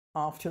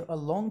After a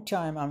long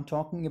time, I'm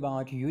talking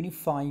about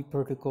UniFi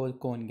protocol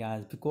coin,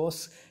 guys,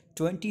 because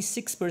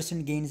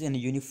 26% gains in a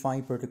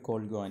UniFi protocol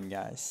coin,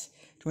 guys.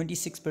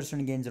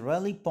 26% gains,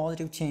 really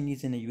positive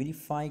changes in a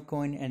UniFi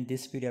coin, and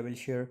this video I will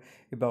share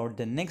about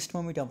the next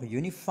moment of a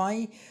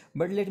UniFi.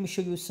 But let me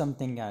show you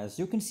something, guys.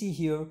 You can see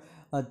here,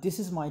 this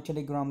is my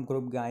Telegram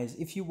group, guys.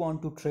 If you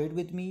want to trade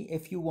with me,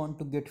 if you want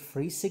to get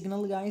free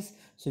signal, guys,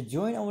 so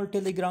join our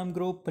Telegram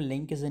group.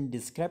 Link is in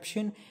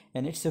description,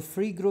 and it's a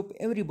free group.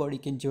 Everybody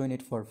can join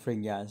it for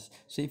free, guys.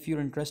 So if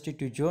you're interested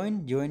to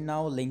join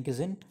now. Link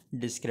is in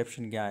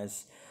description,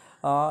 guys.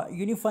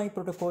 Unifi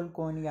protocol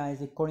coin,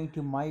 guys, according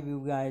to my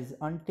view, guys,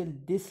 until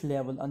this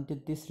level, until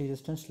this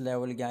resistance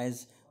level,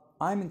 guys,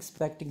 I'm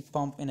expecting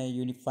pump in a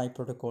Unifi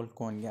protocol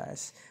coin,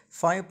 guys.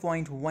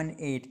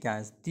 5.18,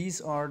 guys. These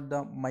are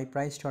the my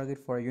price target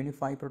for a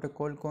Unifi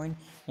protocol coin,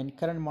 and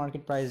current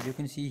market price you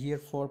can see here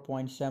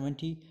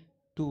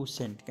 4.72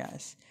 cent,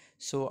 guys.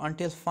 So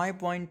until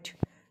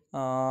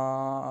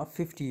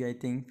 5.50, I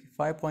think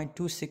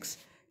 5.26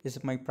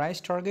 is my price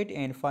target,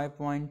 and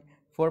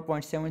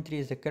 4.73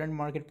 is the current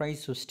market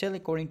price. So still,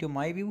 according to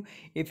my view,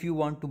 if you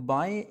want to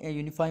buy a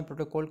Unifi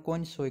protocol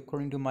coin, so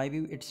according to my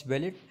view, it's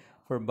valid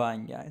for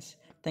buying, guys.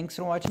 Thanks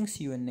for watching.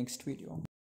 See you in next video.